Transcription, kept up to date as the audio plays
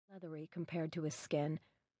leathery compared to his skin,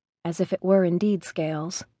 as if it were indeed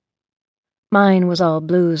scales. Mine was all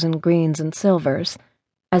blues and greens and silvers,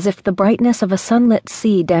 as if the brightness of a sunlit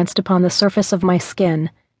sea danced upon the surface of my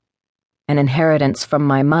skin, an inheritance from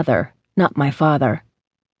my mother, not my father.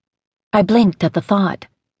 I blinked at the thought,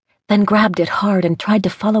 then grabbed it hard and tried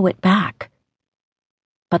to follow it back.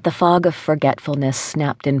 But the fog of forgetfulness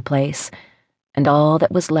snapped in place, and all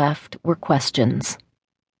that was left were questions.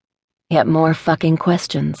 Yet more fucking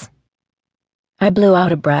questions. I blew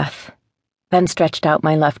out a breath, then stretched out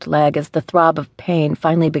my left leg as the throb of pain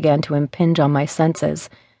finally began to impinge on my senses.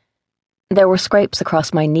 There were scrapes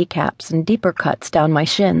across my kneecaps and deeper cuts down my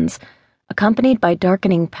shins, accompanied by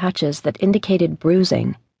darkening patches that indicated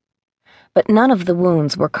bruising. But none of the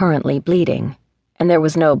wounds were currently bleeding, and there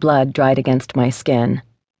was no blood dried against my skin.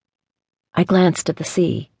 I glanced at the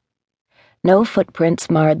sea. No footprints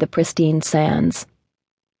marred the pristine sands.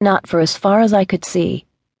 Not for as far as I could see.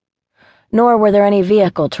 Nor were there any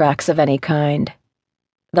vehicle tracks of any kind.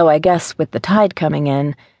 Though I guess with the tide coming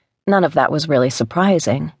in, none of that was really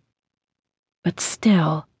surprising. But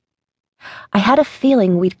still, I had a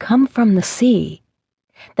feeling we'd come from the sea,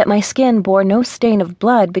 that my skin bore no stain of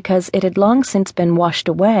blood because it had long since been washed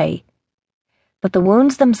away, that the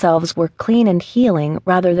wounds themselves were clean and healing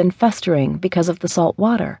rather than festering because of the salt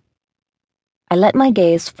water. I let my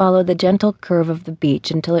gaze follow the gentle curve of the beach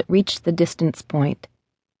until it reached the distance point.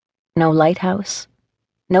 No lighthouse,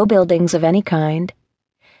 no buildings of any kind,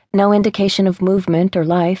 no indication of movement or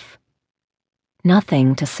life.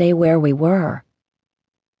 Nothing to say where we were.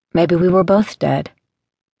 Maybe we were both dead.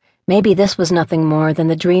 Maybe this was nothing more than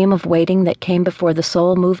the dream of waiting that came before the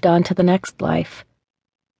soul moved on to the next life.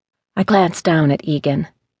 I glanced down at Egan.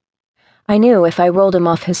 I knew if I rolled him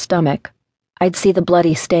off his stomach, I'd see the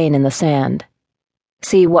bloody stain in the sand.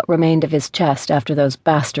 See what remained of his chest after those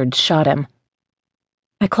bastards shot him.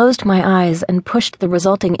 I closed my eyes and pushed the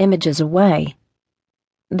resulting images away.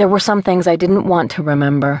 There were some things I didn't want to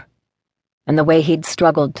remember, and the way he'd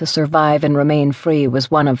struggled to survive and remain free was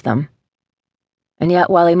one of them. And yet,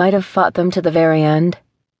 while he might have fought them to the very end,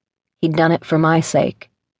 he'd done it for my sake.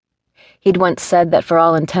 He'd once said that for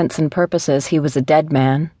all intents and purposes he was a dead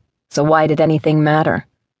man, so why did anything matter?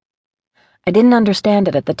 I didn't understand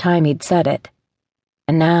it at the time he'd said it.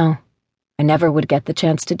 And now, I never would get the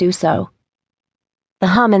chance to do so. The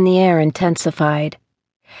hum in the air intensified.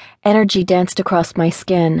 Energy danced across my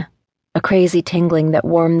skin, a crazy tingling that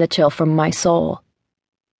warmed the chill from my soul.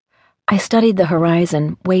 I studied the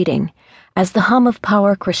horizon, waiting, as the hum of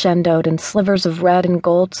power crescendoed and slivers of red and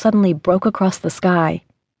gold suddenly broke across the sky.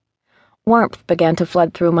 Warmth began to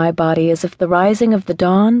flood through my body as if the rising of the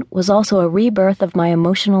dawn was also a rebirth of my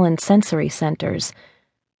emotional and sensory centers.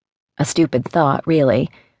 A stupid thought, really,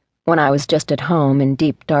 when I was just at home in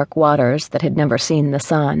deep, dark waters that had never seen the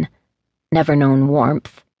sun, never known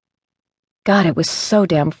warmth. God, it was so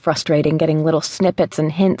damn frustrating getting little snippets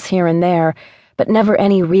and hints here and there, but never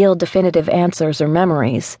any real definitive answers or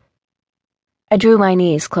memories. I drew my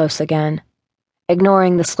knees close again,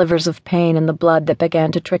 ignoring the slivers of pain and the blood that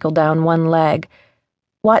began to trickle down one leg,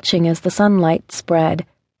 watching as the sunlight spread,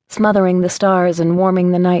 smothering the stars and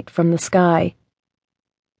warming the night from the sky.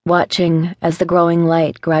 Watching as the growing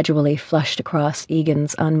light gradually flushed across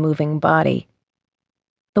Egan's unmoving body.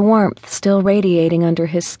 The warmth still radiating under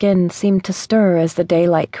his skin seemed to stir as the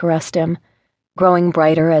daylight caressed him, growing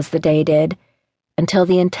brighter as the day did, until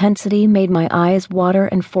the intensity made my eyes water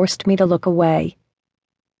and forced me to look away.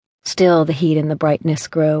 Still the heat and the brightness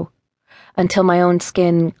grew, until my own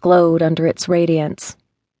skin glowed under its radiance.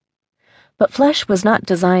 But flesh was not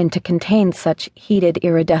designed to contain such heated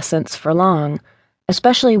iridescence for long,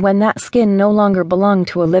 especially when that skin no longer belonged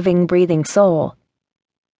to a living, breathing soul.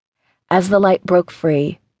 As the light broke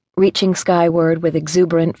free, reaching skyward with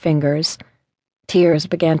exuberant fingers, tears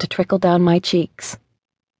began to trickle down my cheeks.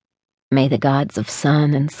 May the gods of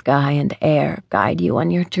sun and sky and air guide you on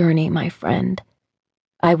your journey, my friend,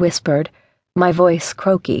 I whispered, my voice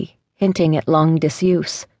croaky, hinting at long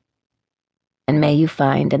disuse. And may you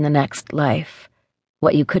find in the next life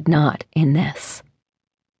what you could not in this.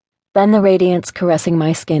 Then the radiance caressing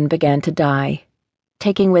my skin began to die,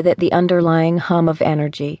 taking with it the underlying hum of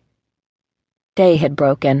energy. Day had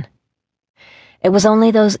broken. It was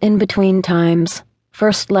only those in-between times,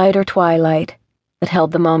 first light or twilight, that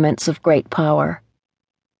held the moments of great power.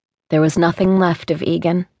 There was nothing left of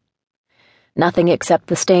Egan. Nothing except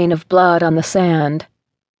the stain of blood on the sand,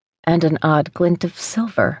 and an odd glint of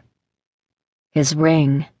silver. His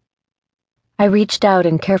ring. I reached out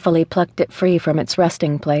and carefully plucked it free from its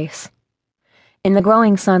resting place. In the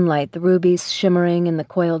growing sunlight, the rubies shimmering in the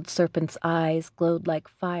coiled serpent's eyes glowed like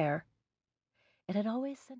fire. It had always